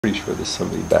Pretty sure there's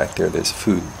somebody back there. There's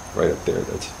food right up there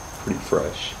that's pretty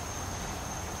fresh.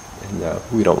 And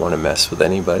we don't want to mess with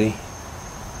anybody.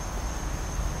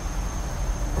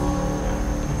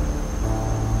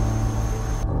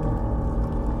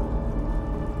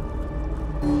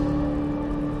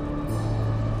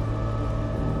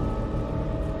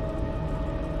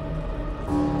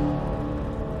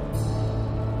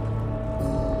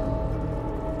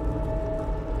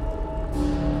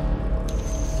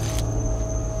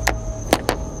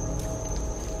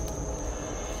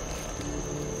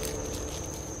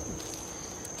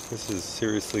 This is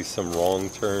seriously some wrong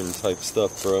turn type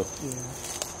stuff, bro. Yeah.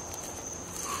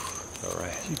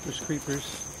 Alright. Jeepers creepers.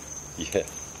 Yeah.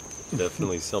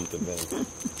 Definitely something, man.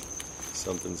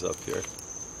 Something's up here.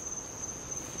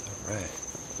 Alright.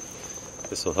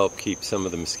 This will help keep some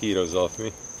of the mosquitoes off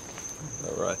me.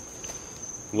 Alright.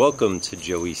 Welcome to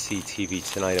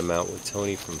JoeyCTV. Tonight I'm out with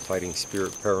Tony from Fighting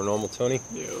Spirit Paranormal. Tony?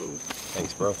 Yo.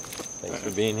 Thanks, bro. Thanks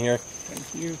for being here.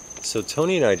 Thank you. So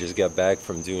Tony and I just got back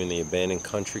from doing the Abandoned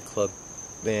Country Club.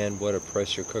 Man, what a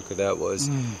pressure cooker that was.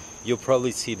 You'll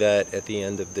probably see that at the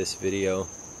end of this video.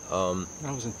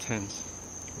 That was intense.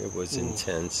 It was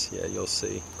intense. Yeah, you'll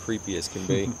see. Creepy as can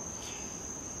be.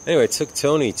 Anyway, I took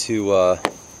Tony to...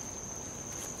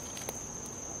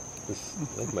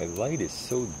 like my light is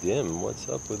so dim. What's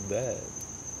up with that?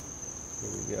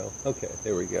 There we go. Okay,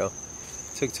 there we go.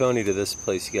 Took Tony to this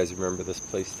place. You guys remember this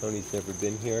place? Tony's never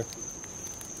been here.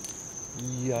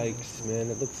 Yikes,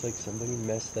 man. It looks like somebody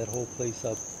messed that whole place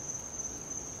up.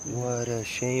 What a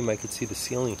shame. I could see the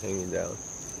ceiling hanging down.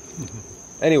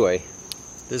 Anyway,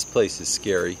 this place is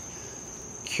scary.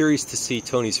 Curious to see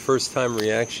Tony's first time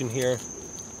reaction here.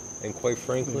 And quite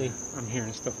frankly... Yeah, I'm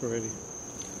hearing stuff already.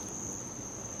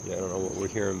 Yeah, I don't know what we're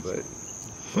hearing, but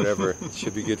whatever. It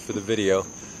should be good for the video.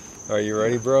 Are you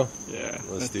ready, bro? Yeah.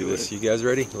 Let's do this. You guys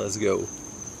ready? Let's go.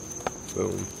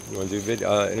 Boom. You want to do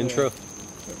an intro?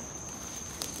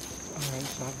 Alright,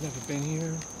 so I've never been here,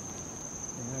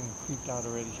 and I'm creeped out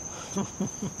already.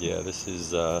 Yeah, this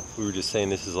is, we were just saying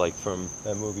this is like from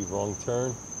that movie Wrong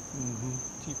Turn.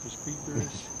 Jeepers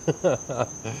creepers.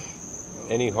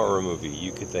 Any horror movie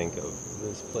you could think of,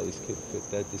 this place could fit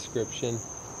that description.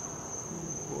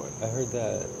 Boy. I heard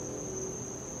that.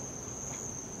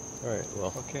 Alright,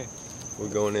 well, okay. We're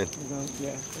going in.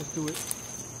 Yeah, let's do it.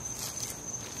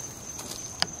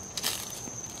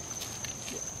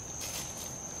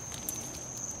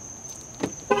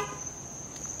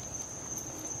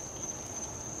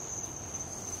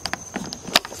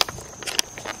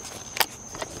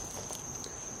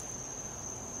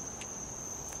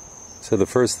 So the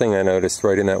first thing I noticed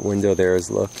right in that window there is,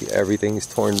 look, everything's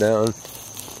torn down.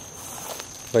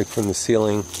 Like from the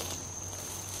ceiling.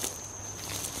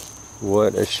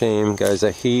 What a shame, guys.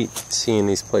 I hate seeing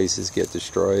these places get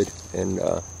destroyed. And,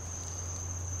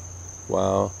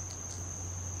 wow.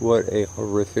 What a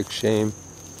horrific shame.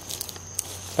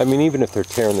 I mean, even if they're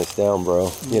tearing this down,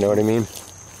 bro, you know what I mean?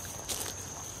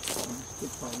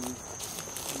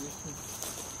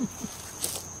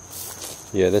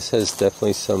 Yeah, this has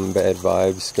definitely some bad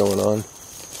vibes going on.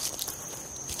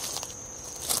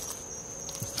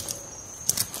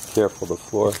 Careful, the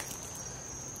floor.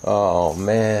 Oh,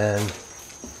 man.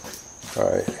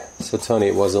 Alright, so Tony,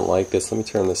 it wasn't like this. Let me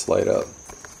turn this light up.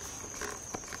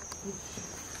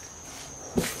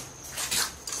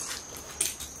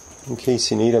 In case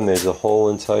you need them, there's a whole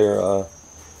entire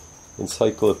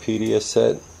encyclopedia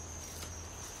set.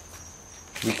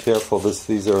 Be careful,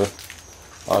 these are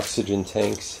oxygen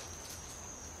tanks.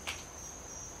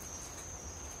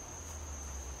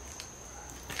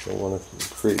 Don't want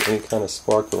to create any kind of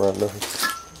spark around them.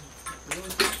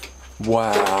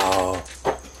 Wow.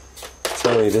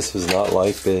 Tell me this was not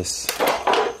like this.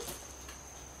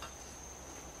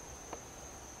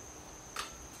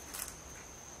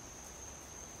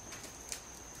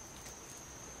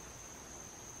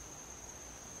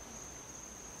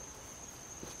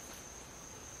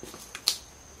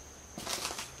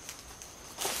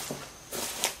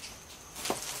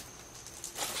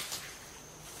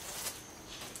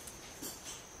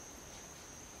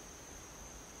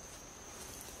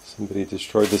 Somebody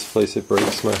destroyed this place. It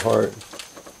breaks my heart.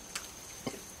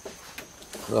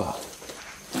 Oh.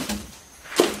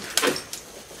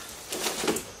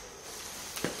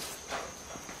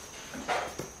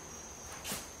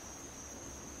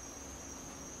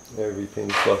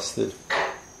 Everything's busted.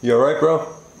 You alright, bro?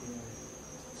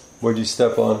 What'd you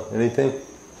step on? Anything?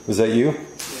 Was that you?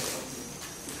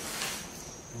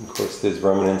 Of course, there's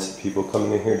remnants of people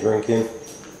coming in here drinking.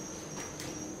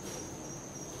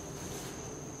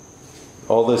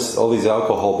 All these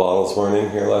alcohol bottles weren't in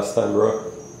here last time,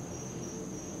 bro.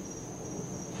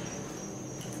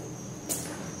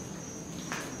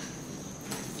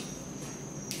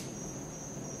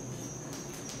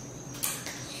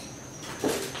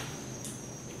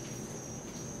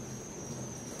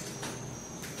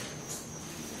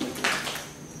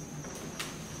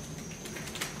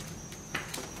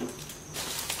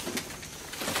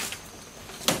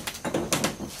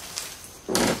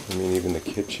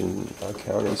 kitchen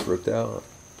counter's ripped out.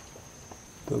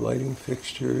 The lighting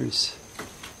fixtures.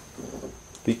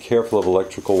 Be careful of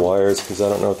electrical wires because I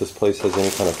don't know if this place has any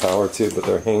kind of power to it, but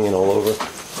they're hanging all over.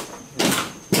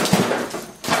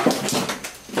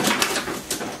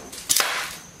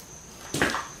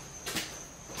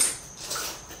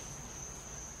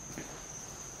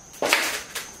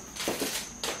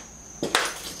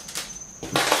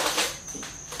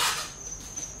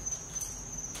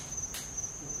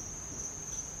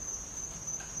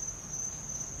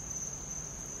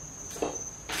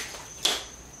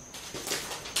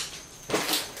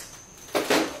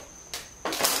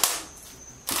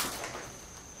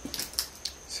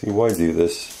 See, why do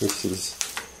this?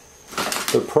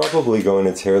 They're probably going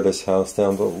to tear this house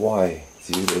down, but why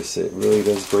do this? It really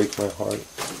does break my heart.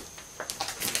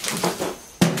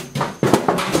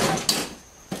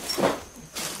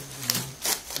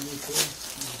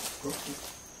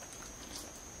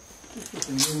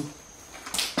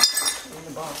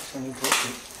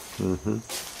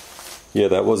 Yeah,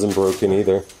 that wasn't broken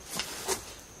either.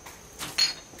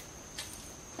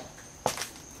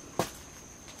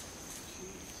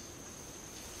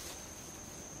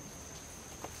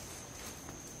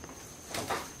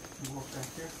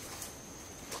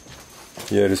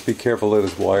 Yeah, just be careful of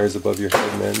those wires above your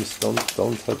head, man. Just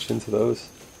don't touch into those.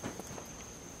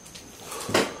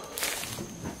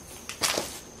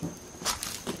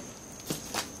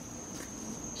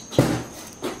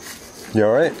 You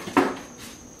alright?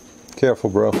 Careful,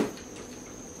 bro.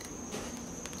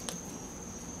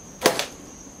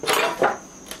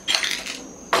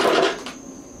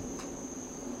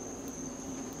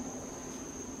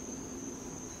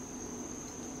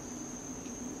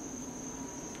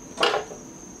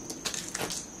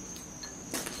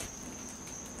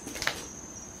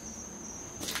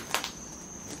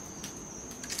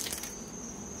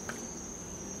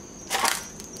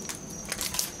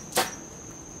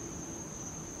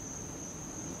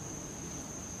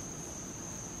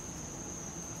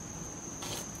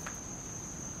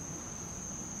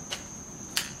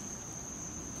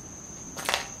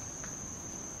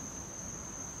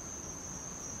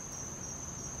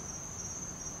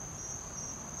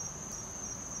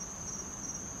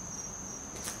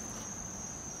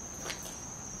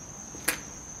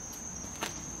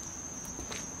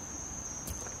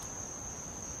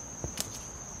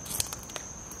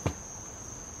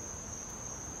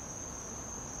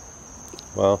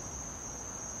 Well,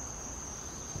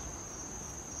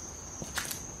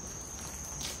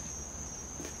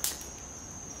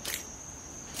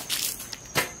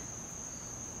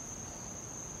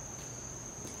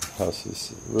 the house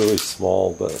is really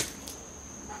small, but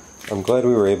I'm glad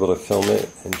we were able to film it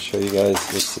and show you guys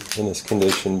this in this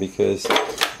condition because you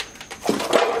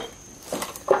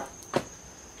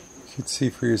can see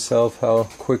for yourself how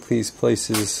quick these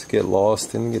places get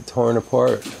lost and get torn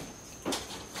apart.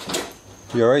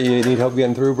 You alright? You need help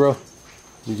getting through, bro?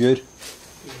 You good?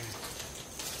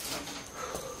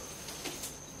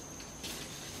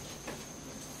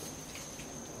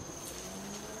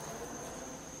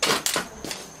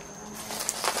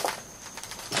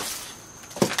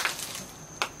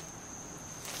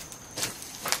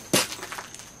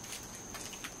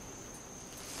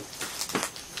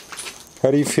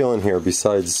 How do you feel in here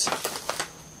besides...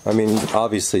 I mean,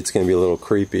 obviously it's going to be a little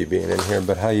creepy being in here,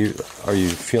 but are you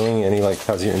feeling any, like,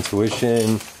 how's your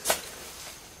intuition?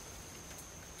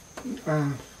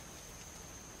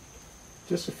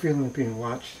 Just a feeling of being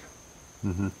watched.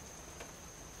 Mm-hmm.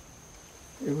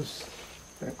 It was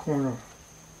that corner.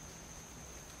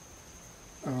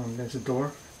 There's a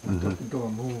door. I thought the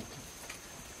door moved.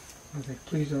 I was like,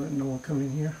 please don't let no one come in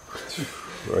here.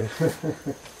 Right.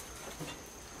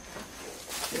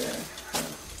 Yeah.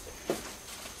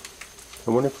 I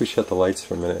wonder if we shut the lights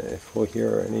for a minute, if we'll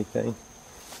hear anything.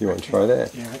 You want to try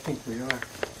that? Yeah, I think we are.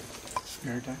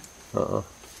 You heard that? Uh-uh.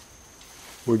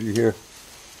 What'd you hear?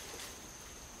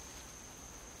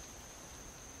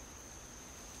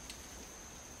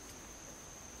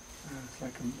 It's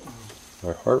like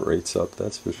My heart rate's up,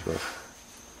 that's for sure.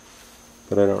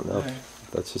 But I don't know.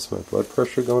 That's just my blood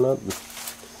pressure going up. I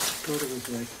thought it was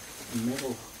like a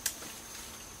metal.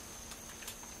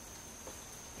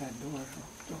 That door.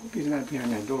 I hope he's not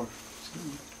behind that door.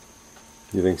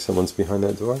 You think someone's behind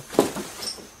that door?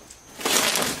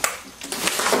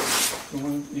 The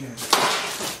one, yeah.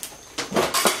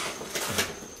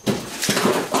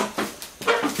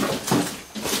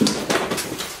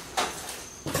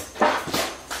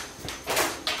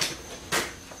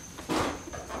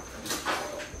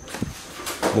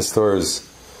 This door is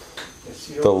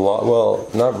the lock. Well,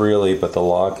 not really, but the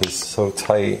lock is so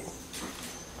tight.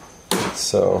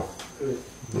 So Good.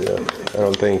 Yeah, I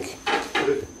don't think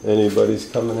anybody's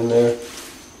coming in there.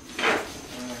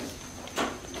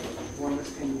 One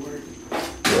that's in work.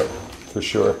 Yeah, for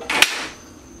sure.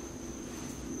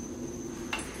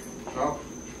 Oh.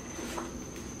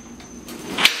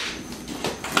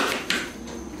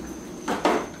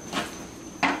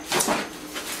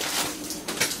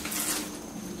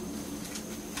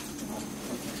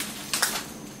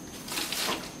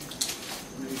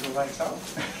 Leave the lights out.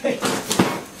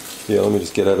 Yeah, let me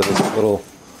just get out of this little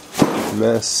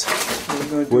mess.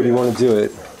 Where do you want to do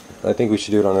it? I think we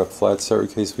should do it on a flat start in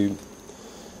case we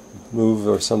move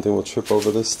or something. We'll trip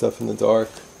over this stuff in the dark.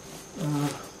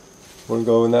 Want to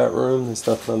go in that room? There's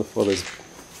nothing on the floor. There's...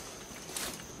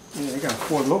 Yeah, they got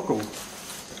 4 local.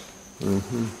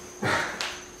 Mm-hmm.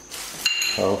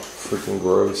 Oh, freaking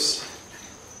gross.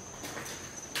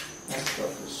 That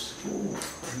stuff is school.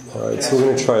 Alright, so we're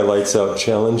going to try a lights out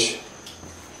challenge.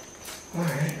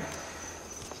 Alright.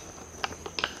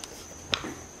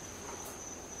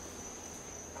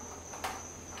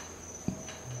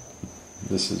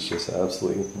 This is just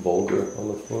absolutely vulgar on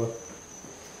the floor.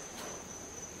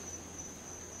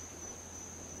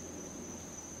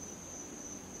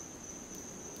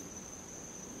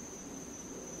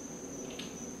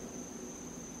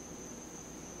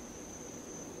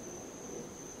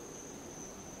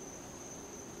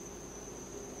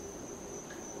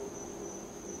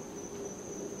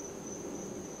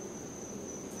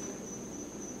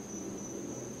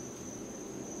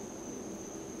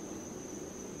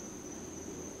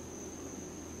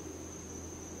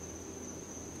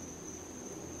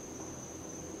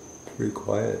 Pretty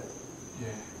quiet. Yeah.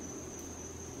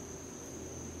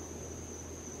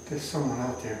 There's someone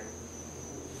out there.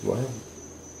 What?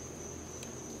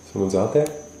 Someone's out there?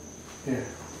 Yeah.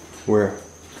 Where? I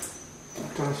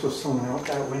thought I saw someone out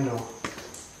that window.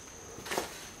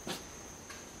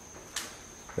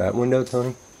 That window,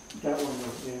 Tony? That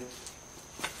window, yeah.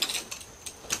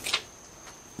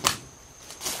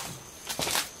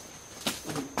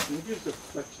 Maybe it's a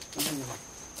reflection.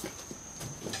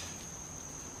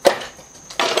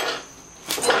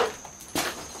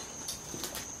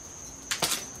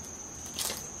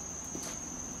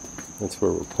 That's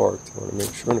where we're parked. I want to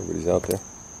make sure nobody's out there.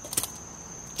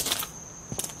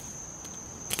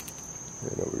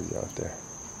 Yeah, nobody's out there.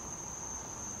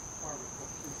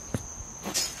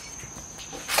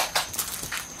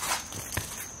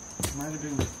 Might have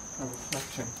been a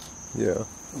reflection Yeah.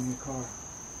 from the car.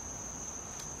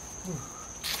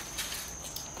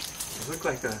 It looked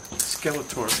like a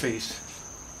Skeletor face.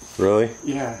 Really?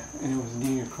 Yeah, and it was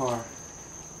near your car.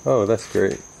 Oh, that's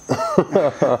great.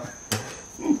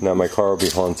 Now my car will be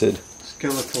haunted.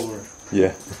 Skeletor.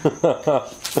 Yeah.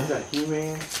 Is that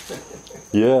He-Man?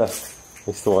 Yeah. I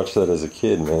used to watch that as a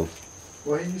kid, man.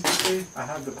 What he used to say? I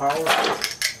have the power.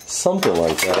 Something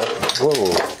like that.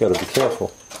 Whoa, gotta be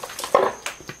careful.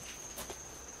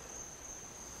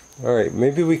 Alright,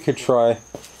 maybe we could try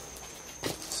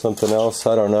something else.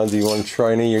 I don't know. Do you want to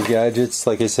try any of your gadgets?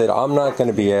 Like I said, I'm not going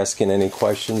to be asking any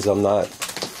questions. I'm not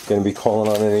going to be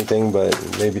calling on anything, but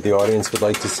maybe the audience would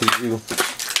like to see you.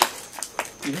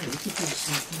 Yeah, we could do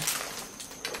something.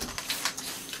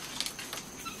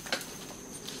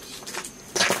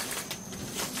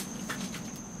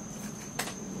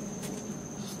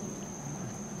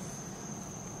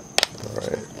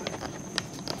 Alright.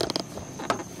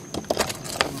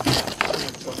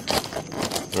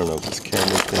 I don't know if this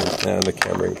camera's gonna... Nah, the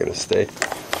camera ain't gonna stay.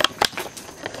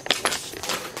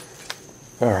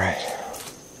 Alright.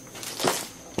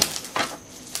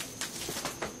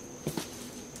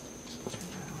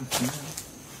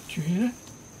 Did you hear that?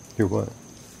 Hear what?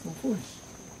 No voice.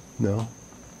 No?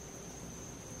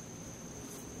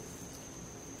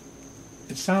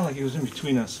 It sounded like it was in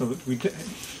between us, so we did.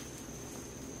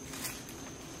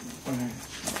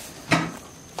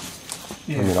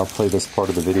 Yeah. I mean, I'll play this part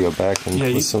of the video back and Yeah,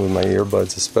 listen with my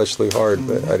earbuds especially hard,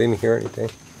 but I didn't hear anything.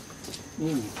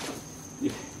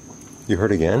 Yeah. You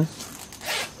heard again?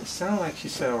 It sounded like she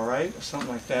said alright or something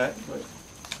like that, but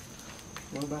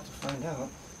we're about to find out.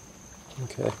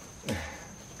 Okay.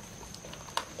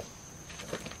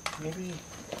 Maybe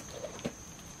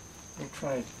we'll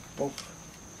try both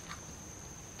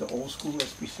the old school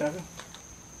SB7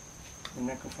 and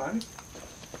Necrophotic.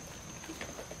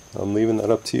 I'm leaving that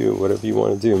up to you, whatever you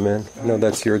want to do, man. I know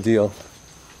that's your deal.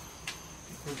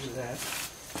 We'll do that.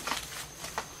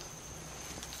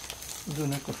 We'll do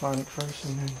Necrophonic first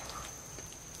and then...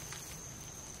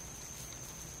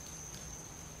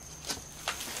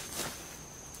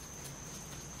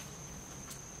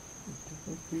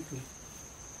 Creepy.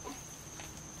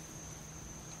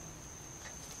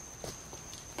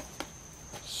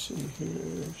 see,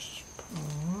 here's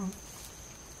pond.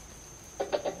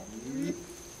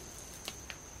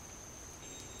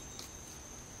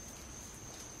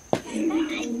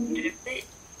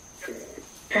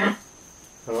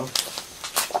 Hello?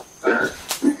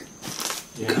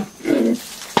 Yeah. You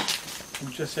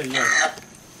just said yes.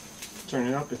 Turn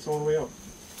it up, it's all the way up.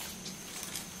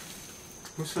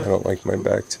 Who said I don't like my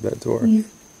back to that door. You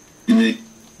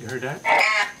heard that?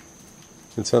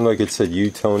 It sounded like it said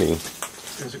you, Tony.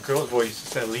 It was a girl's voice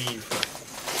that said leave.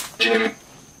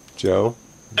 Joe?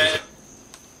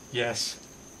 Yes.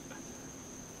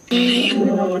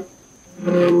 There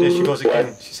she goes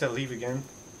again. She said leave again.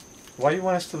 Why do you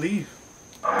want us to leave?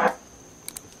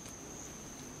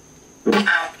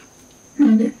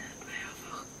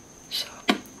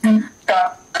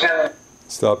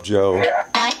 Stop Joe.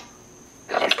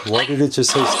 Why did it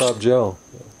just say stop Joe?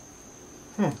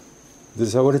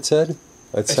 Is that what it said?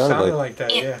 It sounded like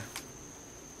that, yeah.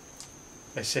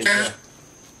 I say yeah.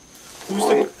 Who's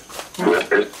the...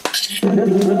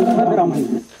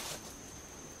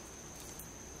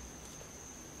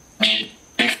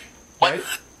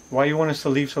 Why you want us to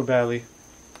leave so badly?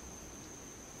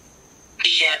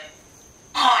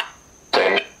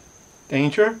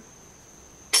 Danger?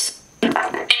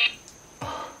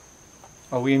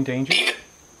 Are we in danger?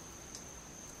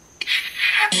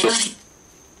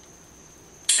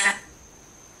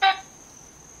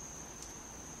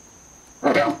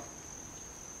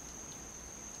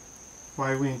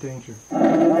 Why are we in danger?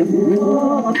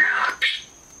 Okay.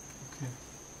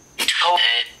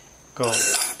 Go.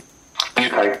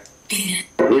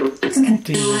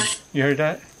 Demon. You heard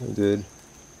that? I did.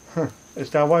 Huh. Is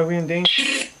that why we're in danger?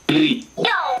 Leave.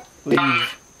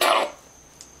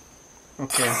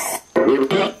 Okay.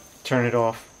 Turn it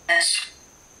off.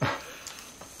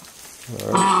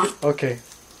 Okay.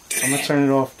 I'm gonna turn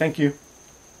it off. Thank you.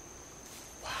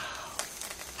 Wow.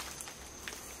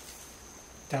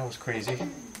 That was crazy.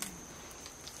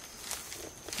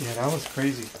 Yeah, that was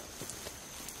crazy.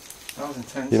 That was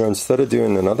intense. You know, instead of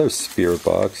doing another spirit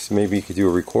box, maybe you could do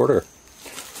a recorder.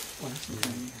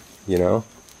 You know?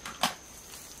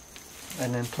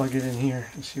 And then plug it in here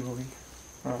and see what we...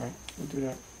 Alright, we'll do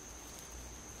that.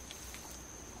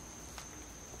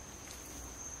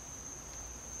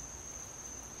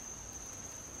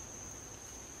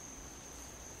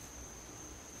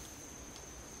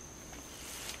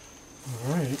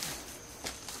 Alright.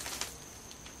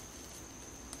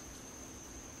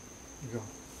 Here you go.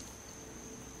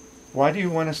 Why do you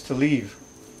want us to leave?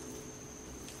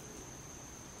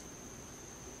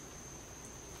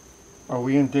 Are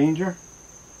we in danger?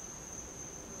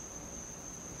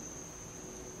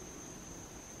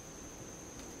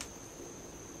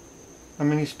 How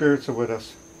many spirits are with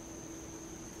us?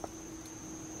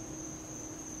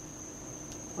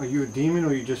 Are you a demon or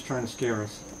are you just trying to scare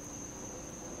us?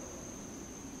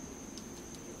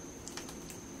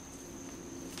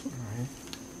 Alright.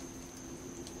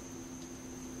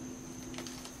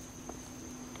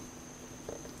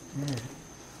 Alright.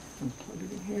 Plug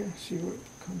it in here, see what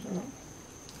comes out.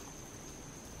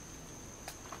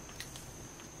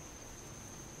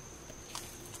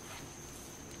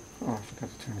 Oh, I forgot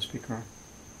to turn the speaker on.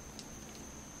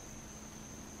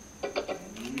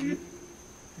 Here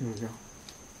we go.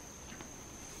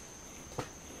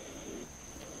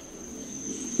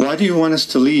 Why do you want us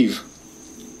to leave?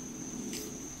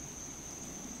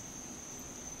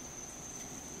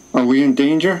 Are we in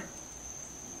danger?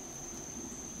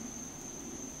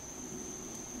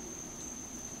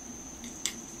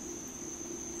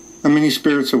 How many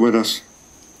spirits are with us?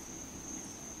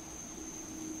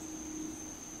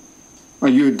 Are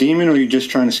you a demon or are you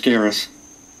just trying to scare us?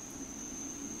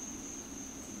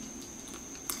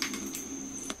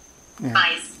 Yeah.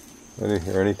 I didn't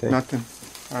hear anything. Nothing.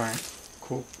 Alright,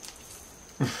 cool.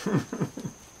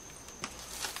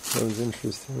 That was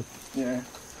interesting. Yeah.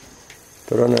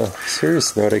 But on a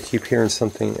serious note, I keep hearing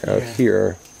something out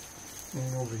here.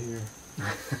 And over here.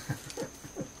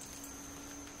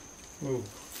 Ooh.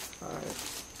 Alright.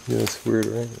 Yeah, it's weird,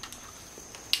 right?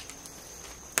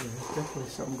 Yeah, there's definitely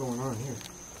something going on here.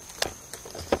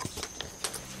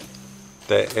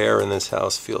 The air in this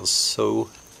house feels so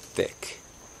thick.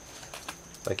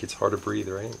 Like it's hard to breathe,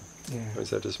 right? Yeah. Or is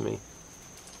that just me?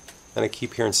 And I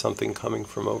keep hearing something coming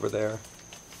from over there.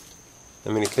 I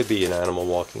mean, it could be an animal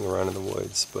walking around in the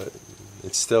woods, but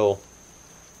it's still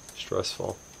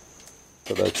stressful.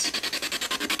 But that's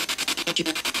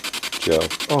Joe.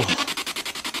 Oh.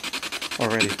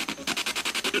 Already.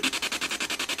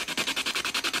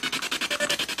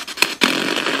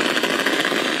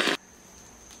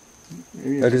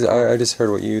 I just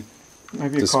heard what you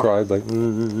described, like.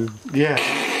 Yeah.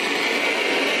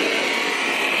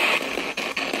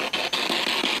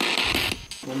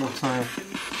 time.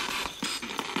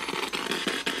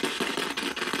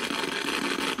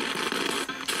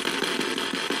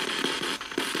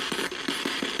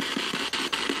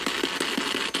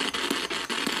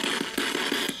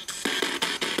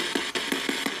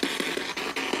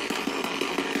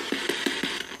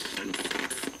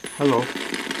 Hello.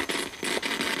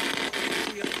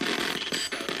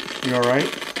 You alright?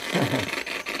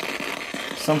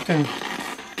 Something.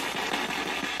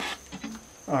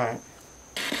 Alright.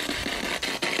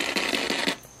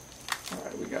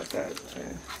 Alright, we got that.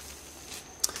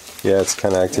 Yeah, it's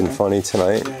kind of acting funny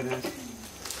tonight. Yeah, it is.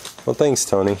 Well, thanks,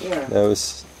 Tony. Yeah. That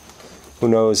was, who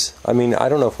knows? I mean, I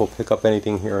don't know if we'll pick up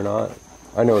anything here or not.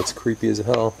 I know it's creepy as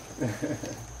hell.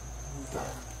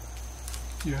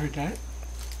 You heard that?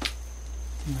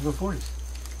 Another voice.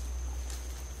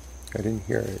 I didn't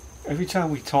hear it. Every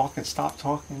time we talk and stop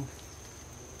talking.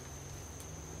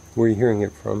 Where are you hearing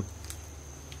it from?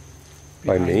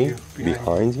 By me? You.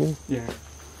 Behind you? Yeah.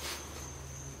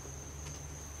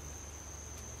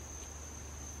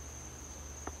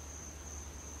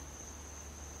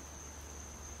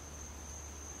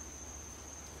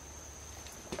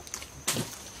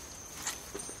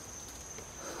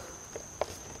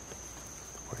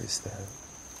 What is that?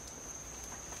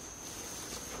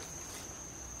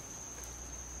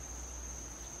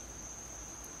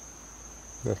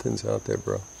 Nothing's out there,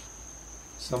 bro.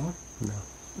 Someone? No.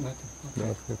 Nothing. Okay.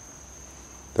 Nothing.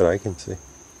 That I can see.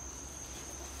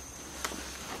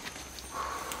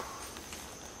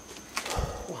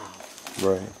 Wow.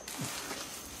 Right.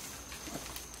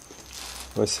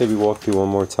 I say we walk through one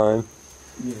more time.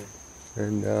 Yeah.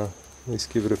 And let's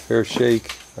give it a fair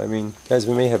shake. I mean, guys,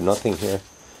 we may have nothing here.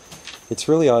 It's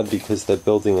really odd because that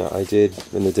building I did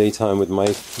in the daytime with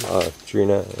Mike,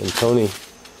 Drina, and Tony,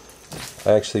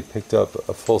 I actually picked up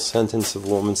a full sentence of a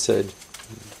woman said,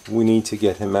 we need to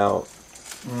get him out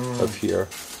of here.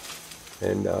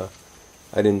 And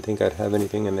I didn't think I'd have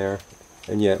anything in there,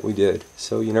 and yet we did.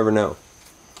 So you never know.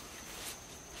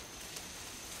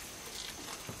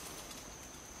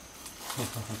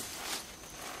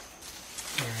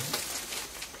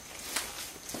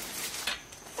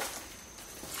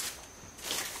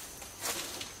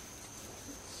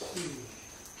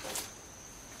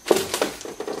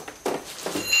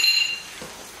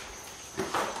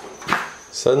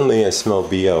 Suddenly I smell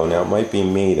BO. Now it might be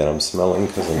me that I'm smelling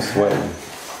because I'm sweating.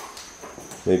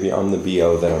 Maybe I'm the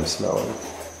BO that I'm smelling.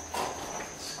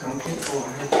 Skunky or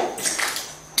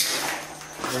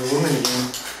a woman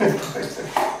again.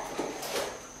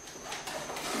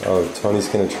 Oh, Tony's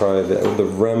going to try the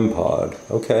REM pod.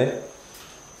 Okay.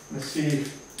 Let's see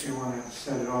if you want to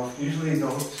set it off. Usually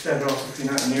don't set it off if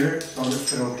you're not near it, so I'll just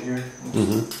put it over here.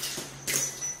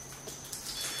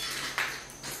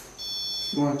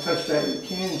 If you want to touch that, you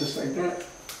can, just like that.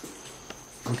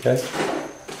 Okay.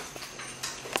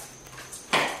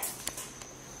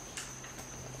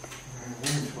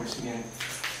 Woman's voice again.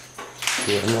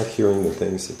 Yeah, I'm not hearing the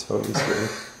things that Tony's hearing.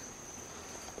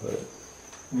 But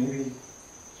maybe it's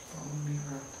following me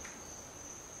around.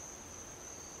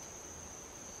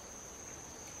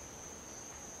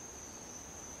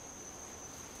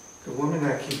 The woman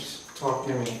that keeps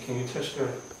talking to me, can you touch the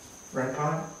red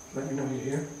pod? Let me know you're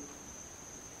here.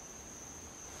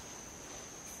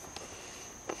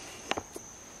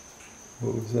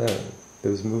 what was that?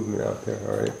 There was movement out there,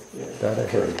 alright? Yeah. That I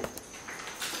heard.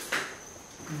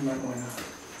 You might want to.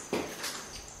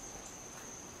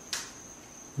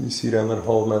 You see that I'm going to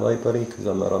hold my light, buddy? Because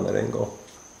I'm not on that angle.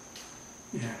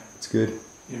 Yeah. It's good?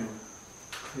 Yeah.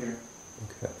 Clear.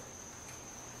 Okay.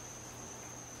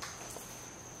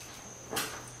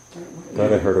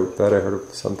 That I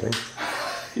heard something.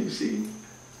 You see?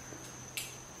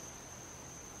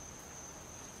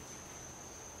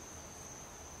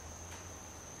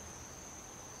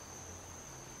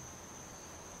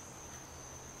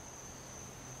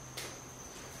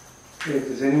 Hey,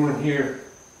 does anyone here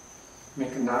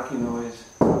make a knocking noise?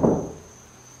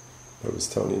 That was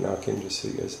Tony knocking, just so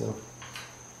you guys know.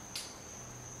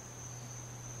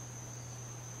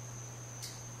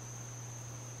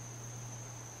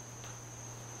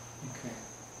 Okay.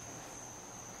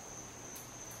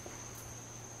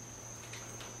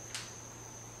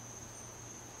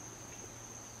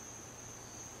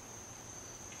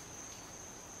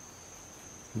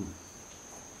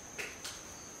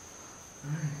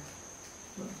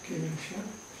 Give it a shot.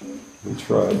 We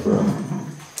tried, bro.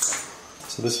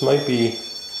 So this might be,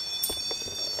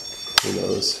 who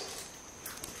knows?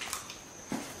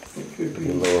 It could Maybe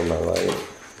be lower my light.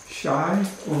 shy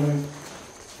or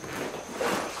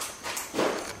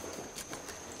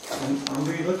I'm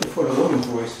really looking for the woman's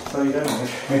voice, I'll tell you that much.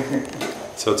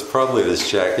 So it's probably this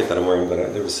jacket that I'm wearing,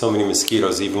 but there was so many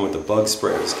mosquitoes, even with the bug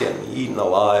spray, it was getting me eaten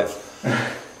alive.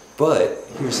 But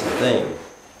here's the thing.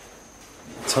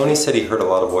 Tony said he heard a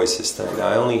lot of voices tonight. Now,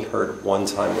 I only heard one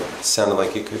time it sounded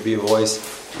like it could be a voice,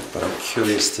 but I'm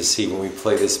curious to see when we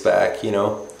play this back, you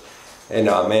know? And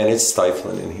man, it's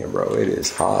stifling in here, bro. It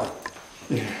is hot.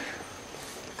 Yeah.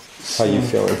 How you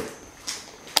feeling?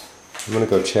 I'm gonna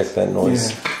go check that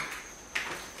noise. Yeah.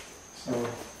 So.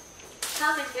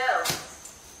 Come and go.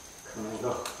 Come and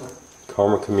go.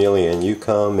 Karma Chameleon, you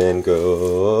come and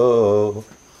go.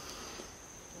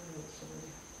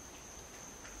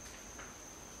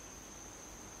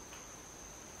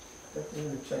 Definitely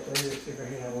gonna check later to see if I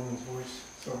hear that woman's voice.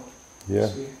 So. Yeah.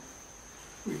 See.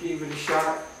 We gave it a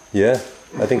shot. Yeah,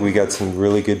 I think we got some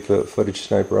really good footage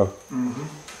tonight, bro.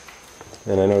 Mm-hmm.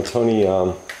 And I know Tony,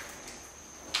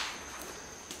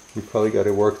 you probably got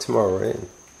to work tomorrow, right?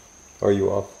 Or are you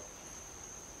off?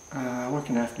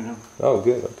 Working afternoon. Oh,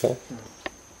 good, okay.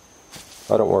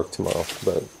 I don't work tomorrow,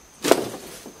 but...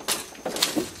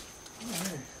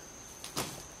 Alright.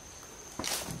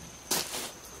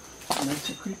 Nights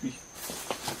are creepy.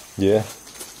 Yeah.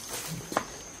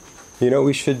 You know what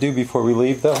we should do before we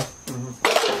leave, though? Mm-hmm.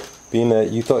 Being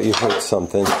that you thought you heard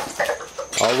something,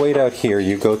 I'll wait out here,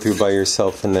 you go through by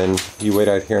yourself, and then you wait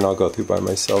out here and I'll go through by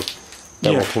myself.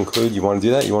 That will conclude. You want to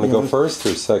do that? You want to go first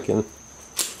or second?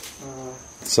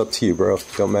 It's up to you, bro.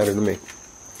 Don't matter to me.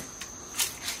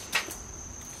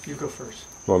 You go first.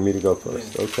 Want me to go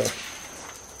first? Yeah. Okay.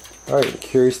 Alright,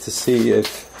 curious to see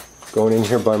if going in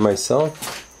here by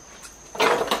myself,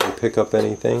 you pick up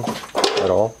anything at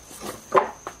all.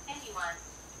 Anyone.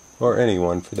 Or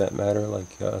anyone for that matter,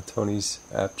 like Tony's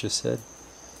app just said.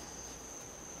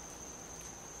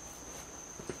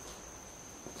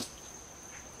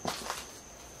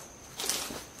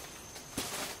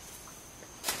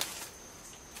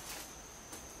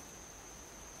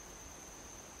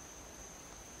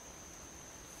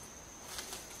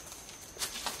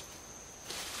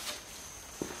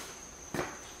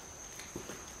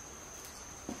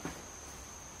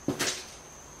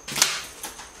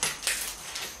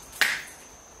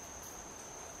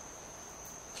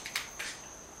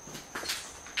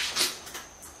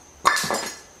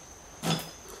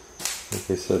 Like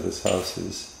I said, this house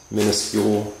is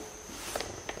minuscule,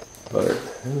 but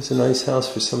it was a nice house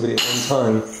for somebody at one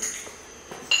time.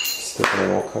 Stepping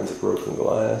on all kinds of broken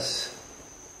glass.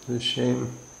 It's a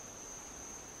shame.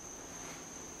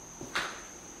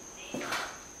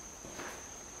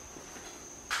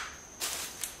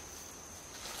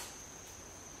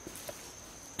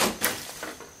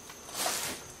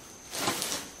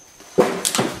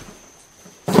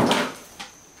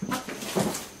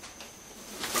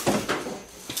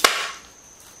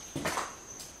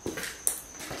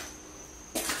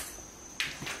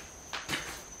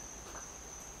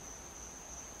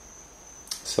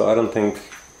 So I don't think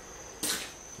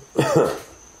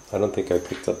I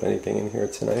picked up anything in here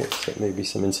tonight, except maybe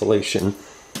some insulation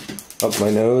up my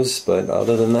nose, but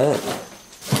other than that,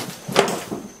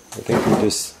 I think we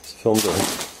just filmed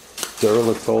a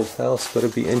derelict old house, but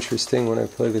it'd be interesting when I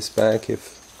play this back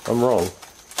if I'm wrong.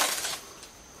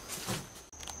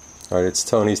 Alright, it's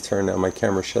Tony's turn now. My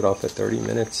camera shut off at 30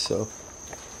 minutes, so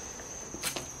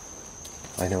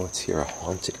I know it's here, a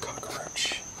haunted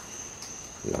cockroach.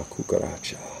 La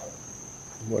cucaracha.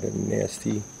 What a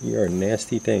nasty, you're a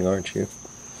nasty thing, aren't you?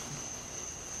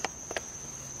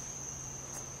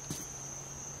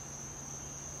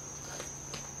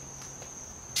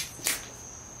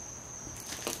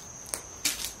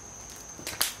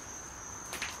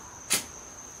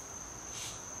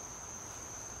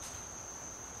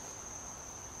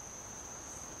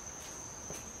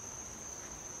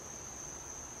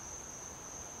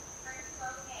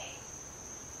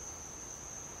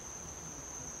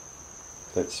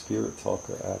 That Spirit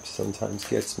Talker app sometimes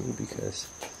gets me because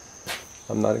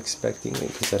I'm not expecting it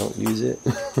because I don't use it.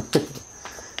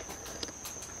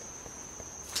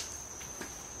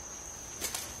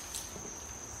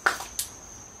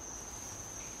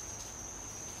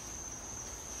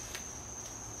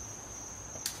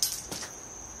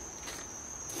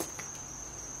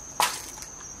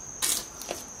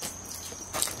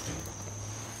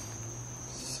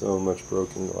 So much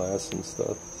broken glass and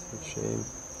stuff. It's a shame.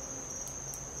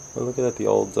 Oh, look at that, the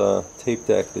old tape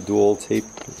deck, the dual tape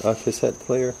cassette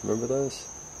player. Remember those?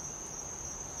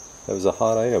 That was a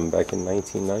hot item back in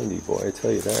 1990, boy, I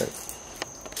tell you that.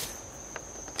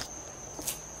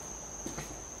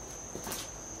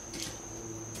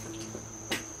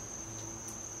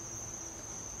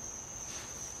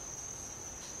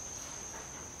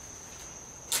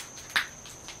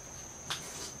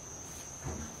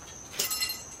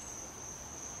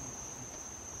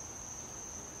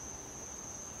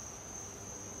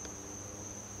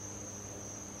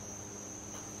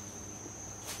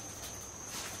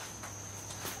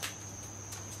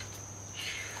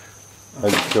 How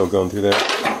did you feel going through there?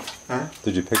 Huh?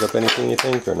 Did you pick up anything, you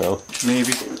think, or no?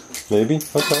 Maybe. Maybe?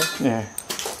 Okay. Yeah.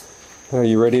 Are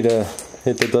you ready to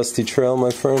hit the dusty trail,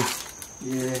 my friend?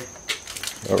 Yeah.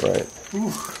 All right.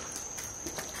 Ooh.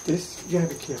 This, you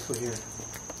gotta be careful here.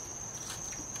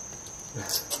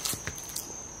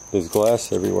 There's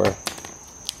glass everywhere.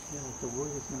 Yeah, like the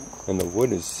wood is not. And the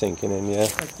wood is sinking in, yeah.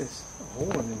 Like this, a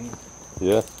hole underneath.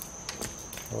 Yeah.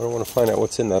 I don't want to find out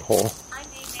what's in that hole. I'm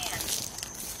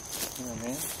a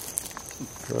man.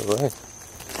 Yeah, man. All right.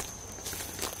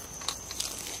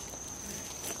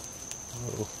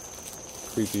 Oh,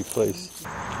 creepy place.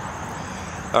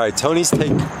 All right, Tony's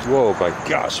taking. Whoa, my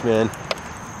gosh, man!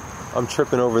 I'm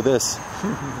tripping over this.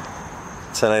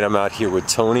 Tonight I'm out here with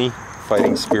Tony,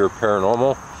 Fighting Spirit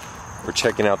Paranormal. We're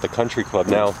checking out the country club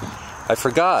now. I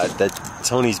forgot that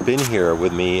Tony's been here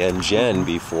with me and Jen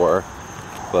before,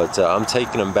 but I'm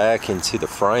taking him back into the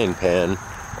frying pan,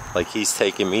 like he's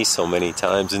taken me so many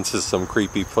times into some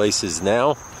creepy places.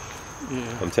 Now,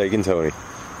 Yeah. I'm taking Tony.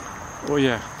 Oh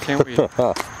yeah, can't wait.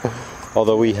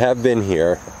 Although we have been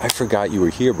here. I forgot you were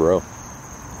here, bro.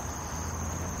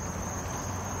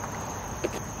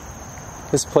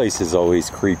 This place is always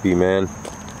creepy, man.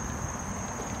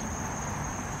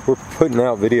 We're putting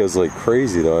out videos like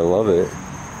crazy, though. I love it.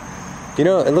 You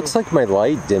know, it looks like my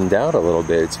light dimmed out a little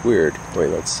bit. It's weird. Wait,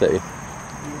 let's see.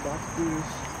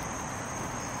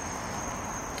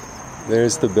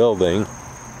 There's the building.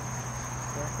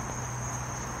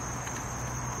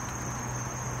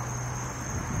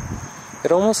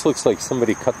 It almost looks like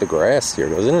somebody cut the grass here,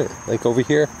 doesn't it? Like over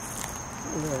here?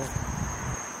 Yeah.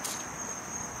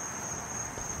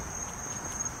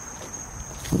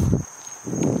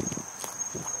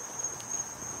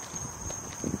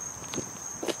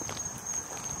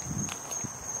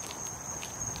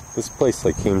 This place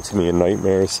like came to me in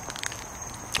nightmares.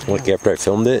 Like after I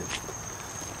filmed it.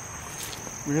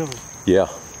 Really? Yeah.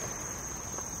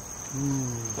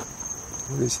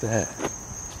 What is that?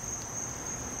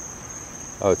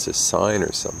 Oh, it's a sign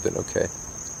or something. Okay.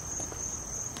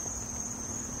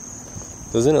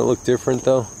 Doesn't it look different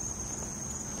though?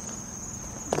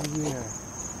 Yeah.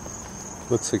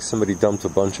 Looks like somebody dumped a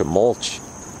bunch of mulch.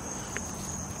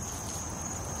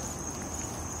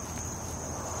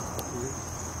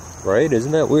 Right?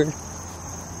 Isn't that weird?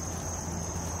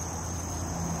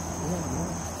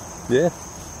 Yeah.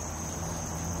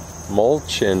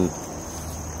 Mulch and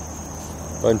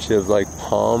a bunch of like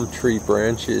palm tree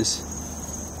branches.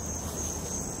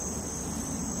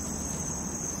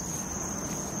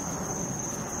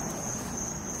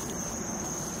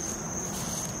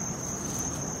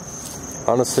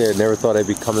 Honestly, I never thought I'd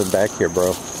be coming back here,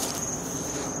 bro.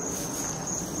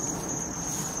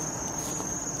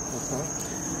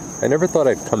 I never thought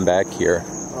I'd come back here.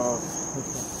 Oh,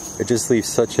 okay. It just leaves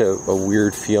such a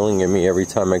weird feeling in me every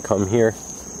time I come here.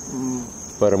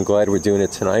 But I'm glad we're doing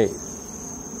it tonight.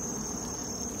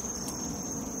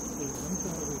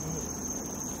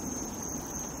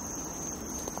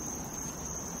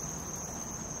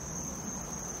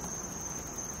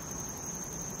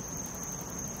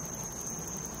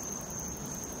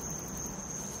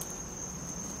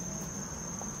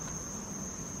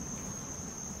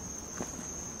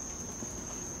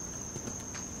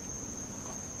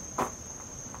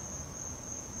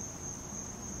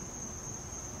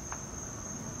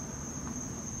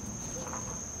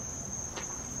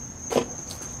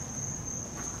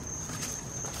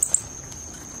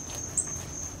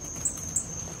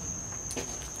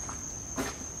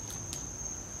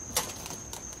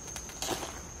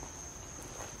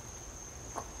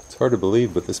 It's hard to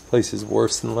believe, but this place is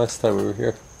worse than last time we were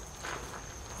here.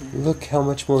 Look how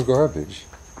much more garbage.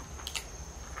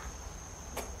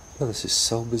 Oh, this is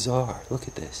so bizarre. Look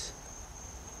at this.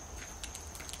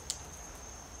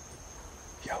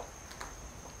 Yo.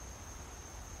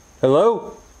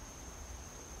 Hello?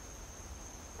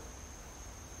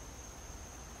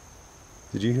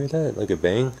 Did you hear that? Like a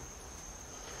bang?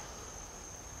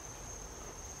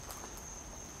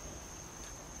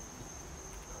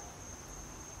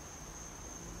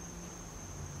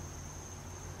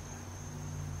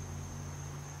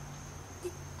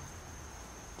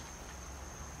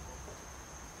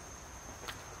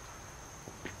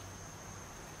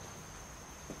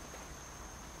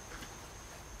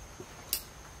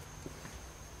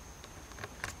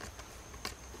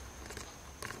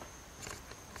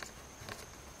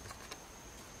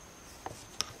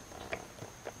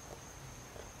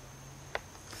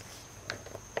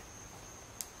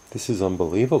 This is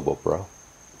unbelievable, bro.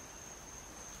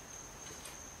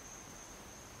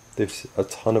 There's a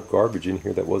ton of garbage in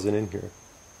here that wasn't in here.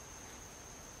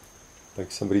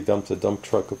 Like somebody dumped a dump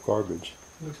truck of garbage.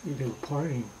 Looks like they were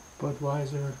partying.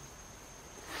 Budweiser.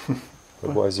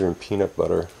 Budweiser and peanut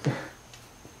butter. They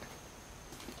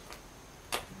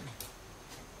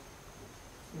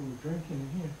were drinking in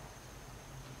here.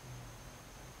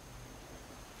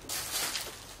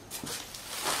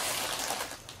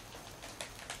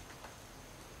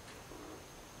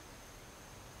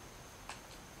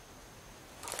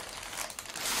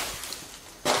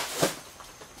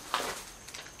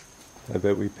 I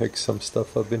bet we picked some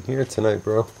stuff up in here tonight,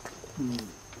 bro.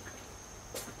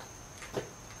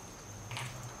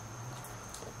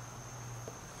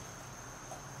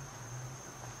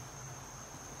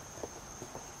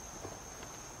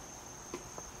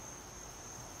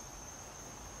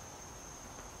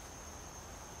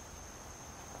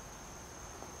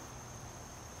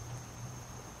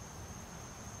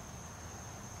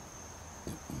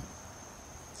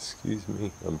 Excuse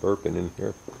me, I'm burping in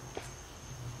here.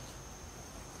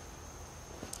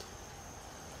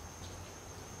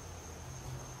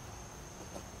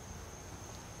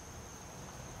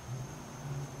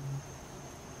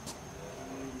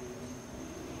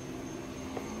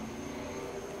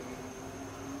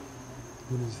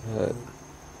 What is that?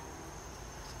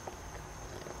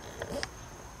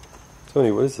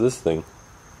 Tony, what is this thing?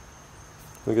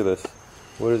 Look at this.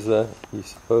 What is that, you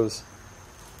suppose?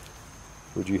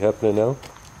 Would you happen to know?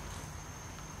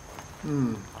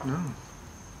 No.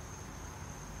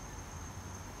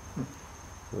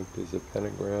 Look, there's a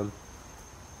pentagram.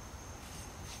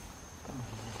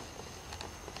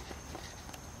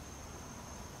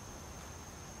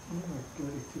 You know, like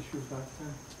bloody tissues last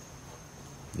time.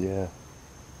 Yeah.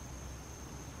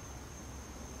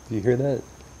 Do you hear that? That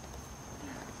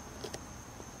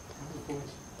was a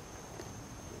voice.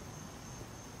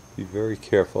 Be very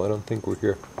careful. I don't think we're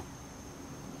here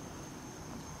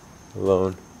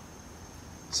alone.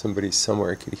 Somebody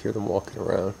somewhere, I could hear them walking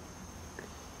around.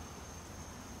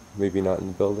 Maybe not in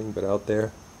the building, but out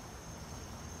there.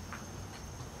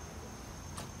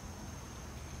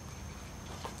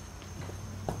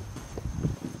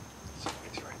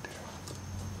 Somebody's right there.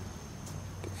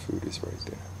 The food is right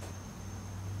there.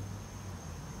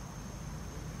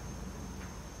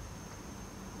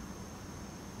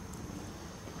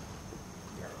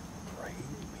 You're right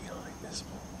behind this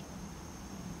wall.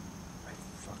 I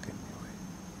fucking knew it.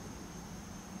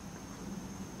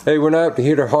 Hey, we're not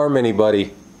here to harm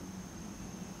anybody.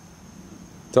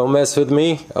 Don't mess with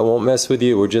me. I won't mess with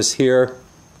you. We're just here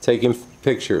taking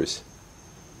pictures.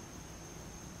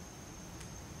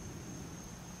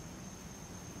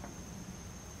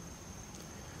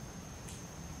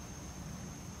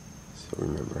 So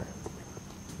remember,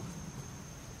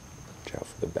 watch out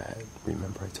for the bag.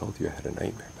 Remember I told you I had a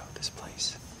nightmare about this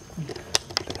place.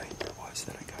 The nightmare was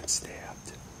that I got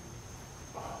stabbed.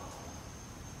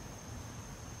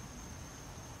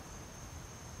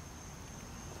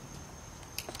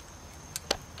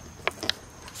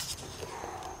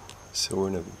 So we're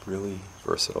in a really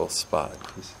versatile spot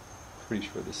because I'm pretty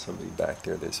sure there's somebody back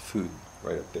there. There's food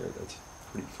right up there that's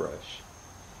pretty fresh.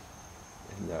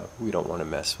 And we don't want to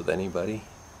mess with anybody.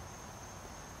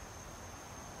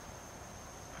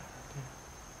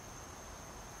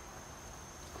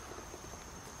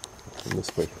 Come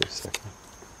this way for a second.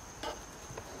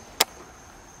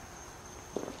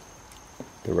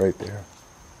 They're right there.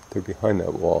 They're behind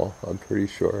that wall. I'm pretty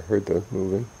sure I heard them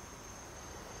moving.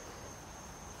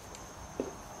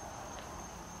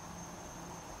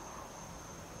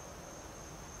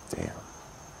 Damn.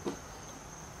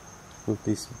 Look,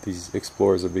 these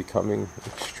explorers are becoming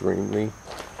extremely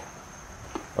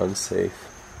unsafe.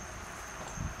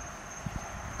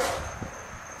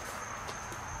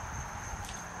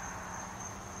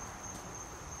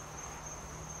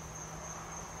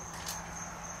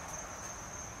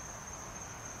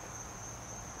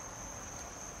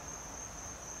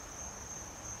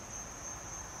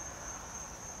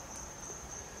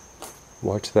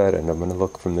 Watch that end. I'm going to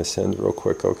look from this end real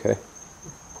quick, okay?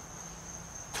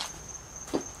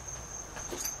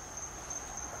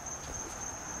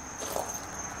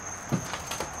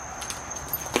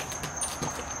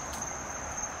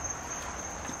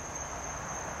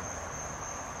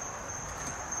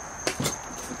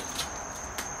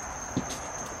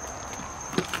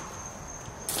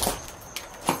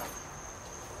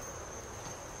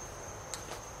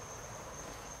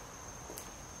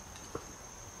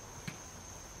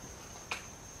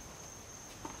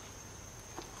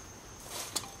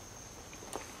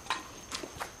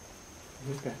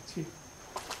 Are there bats here?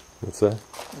 What's that?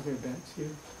 Are there bats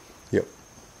here? Yep.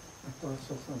 I thought I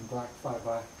saw some black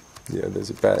 5-eye. Yeah,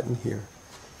 there's a bat in here.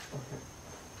 Okay.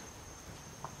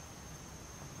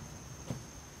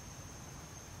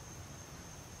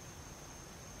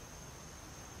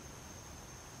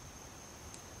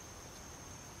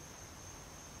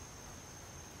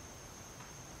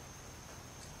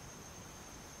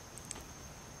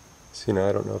 See, now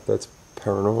I don't know if that's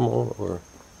paranormal or...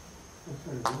 Let's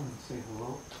try to go and say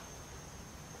hello.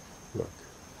 Look.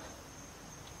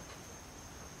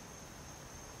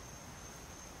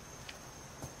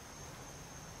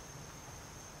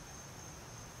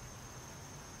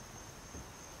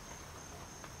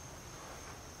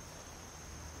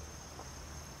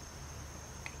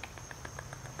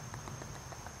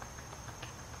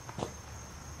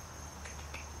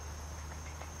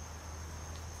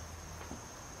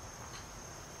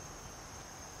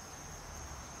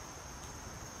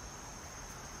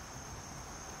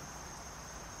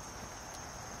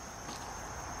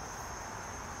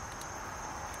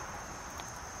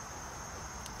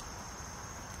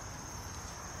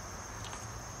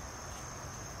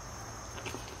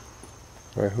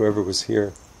 Or whoever was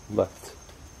here left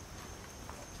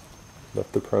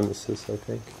the premises, I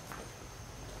think.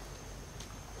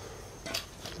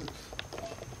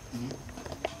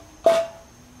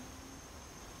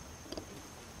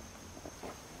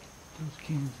 Those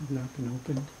cans have not been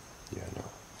opened. Yeah, I know.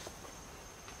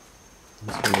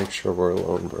 Let's make sure we're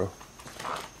alone, bro.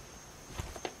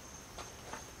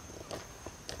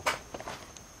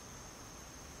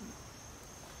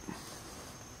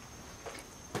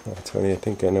 Tony, I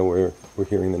think I know where we're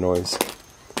hearing the noise.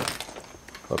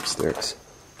 Upstairs.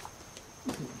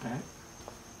 Is it the back?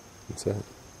 What's that?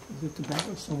 Is it the back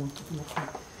or someone could be up there?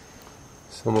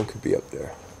 Someone could be up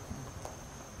there.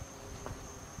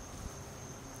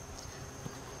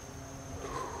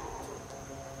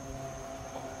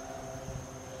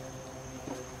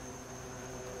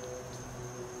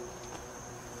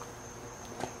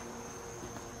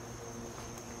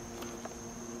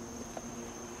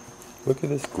 Look at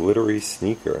this glittery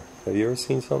sneaker. Have you ever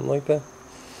seen something like that?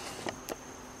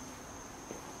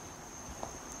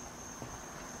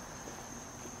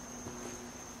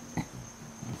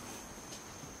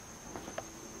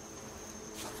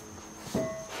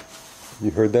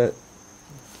 You heard that?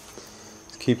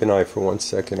 Just keep an eye for 1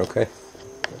 second, okay?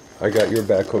 I got your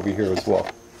back over here as well.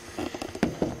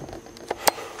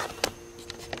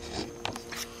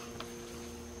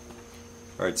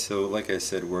 Alright, so like I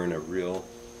said, we're in a real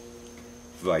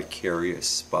vicarious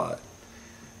spot.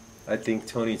 I think,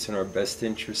 Tony, it's in our best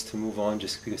interest to move on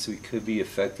just because we could be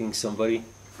affecting somebody.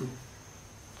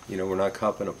 You know, we're not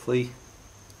copping a plea.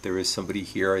 There is somebody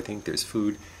here, I think there's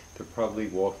food. They probably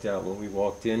walked out when we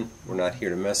walked in. We're not here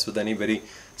to mess with anybody,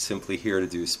 simply here to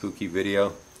do a spooky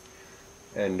video.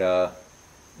 And I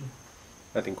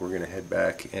think we're gonna head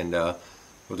back and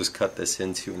we'll just cut this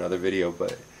into another video.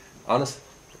 But honestly,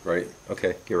 right,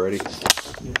 okay, get ready.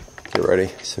 Get ready.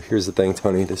 So here's the thing,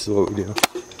 Tony, this is what we do.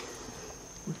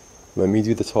 Let me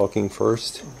do the talking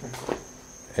first. Okay.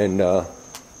 And I'll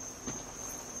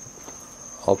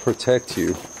protect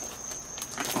you.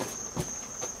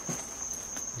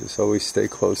 Just always stay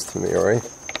close to me, alright?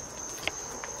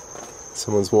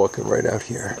 Someone's walking right out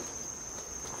here.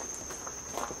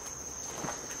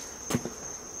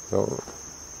 Don't.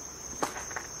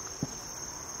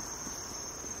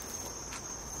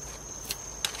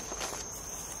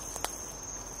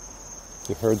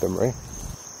 You heard them, right?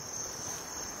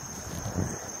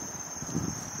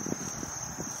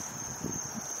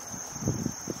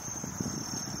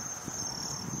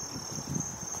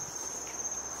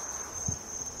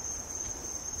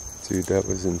 Dude, that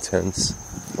was intense.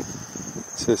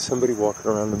 So somebody walking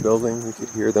around the building, we could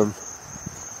hear them.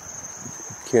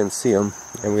 Can't see them,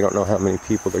 and we don't know how many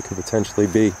people there could potentially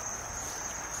be.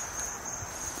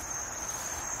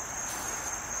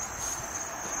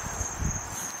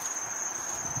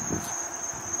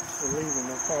 They're leaving,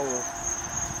 they'll follow us.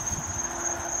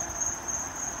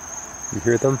 You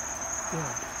hear them?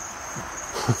 Yeah.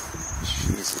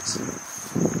 Jesus.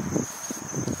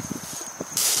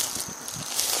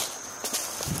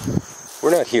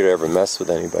 We're not here to ever mess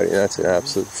with anybody, that's an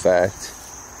absolute fact.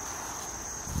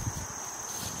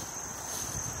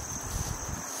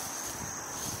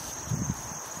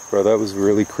 Bro, that was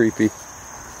really creepy. It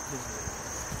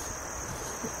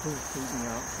really freaked me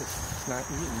out because it's not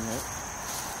eaten yet.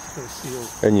 They're sealed.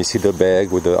 And you see the bag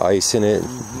with the ice in it,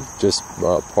 just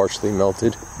partially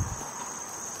melted.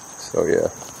 So yeah.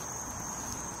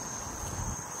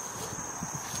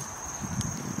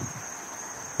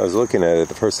 I was looking at it,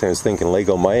 the first thing I was thinking,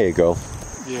 Lego my ego.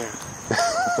 Yeah.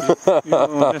 You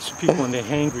know, that's people when they're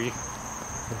hangry.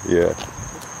 Yeah.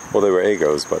 Well, they were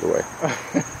egos, by the way.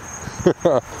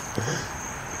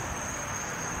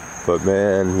 But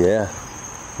man, yeah.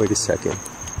 Wait a second.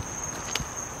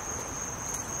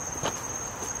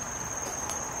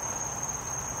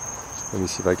 Let me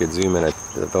see if I could zoom in. I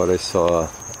thought I saw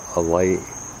a light.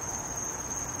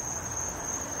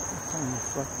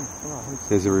 reflection. Oh,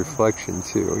 There's a reflection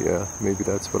too, yeah. Maybe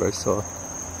that's what I saw.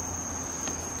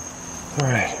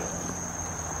 Alright.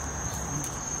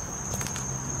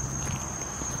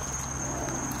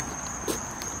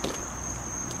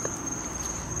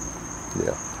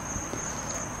 Yeah.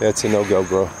 That's a no-go,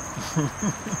 bro.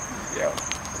 yeah.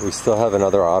 We still have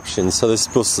another option. So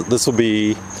this will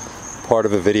be part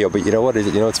of a video, but you know what?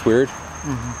 You know what's weird?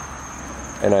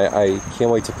 And I can't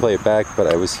wait to play it back, but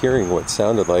I was hearing what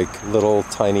sounded like little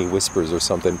tiny whispers or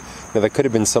something. Now that could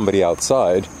have been somebody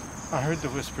outside. I heard the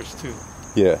whispers too.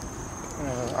 Yeah.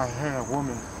 I heard a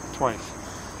woman twice.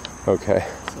 Okay.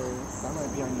 So that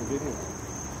might be on your video.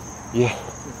 Yeah.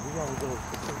 We gotta go.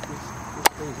 This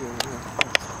crazy over here.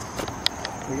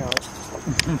 We got it.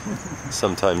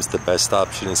 Sometimes the best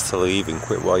option is to leave and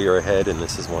quit while you're ahead, and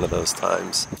this is one of those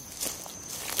times.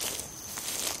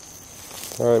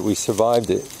 Alright, we survived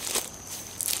it.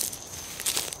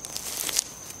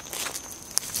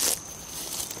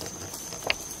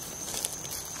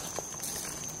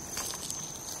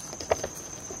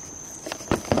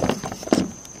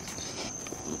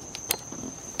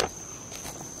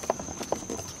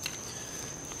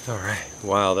 Alright,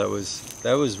 wow, that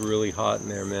was really hot in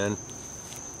there, man.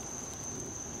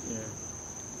 Yeah.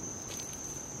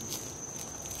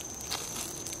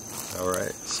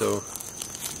 Alright, so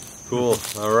cool.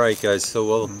 Alright guys, so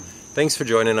well, thanks for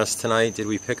joining us tonight. Did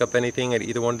we pick up anything at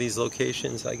either one of these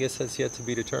locations? I guess that's yet to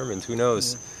be determined. Who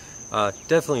knows?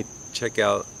 Definitely check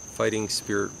out Fighting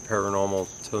Spirit Paranormal,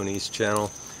 Tony's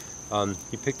channel.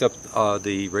 He picked up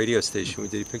the radio station we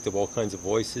did. He picked up all kinds of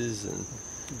voices and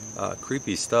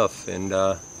creepy stuff. And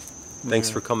thanks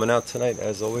for coming out tonight,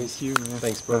 as always. Thank you, man.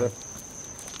 Thanks, brother.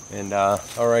 And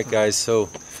alright guys, so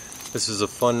this was a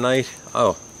fun night.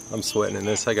 Oh, I'm sweating in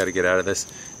this. I got to get out of this.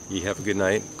 You have a good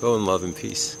night. Go in love and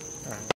peace.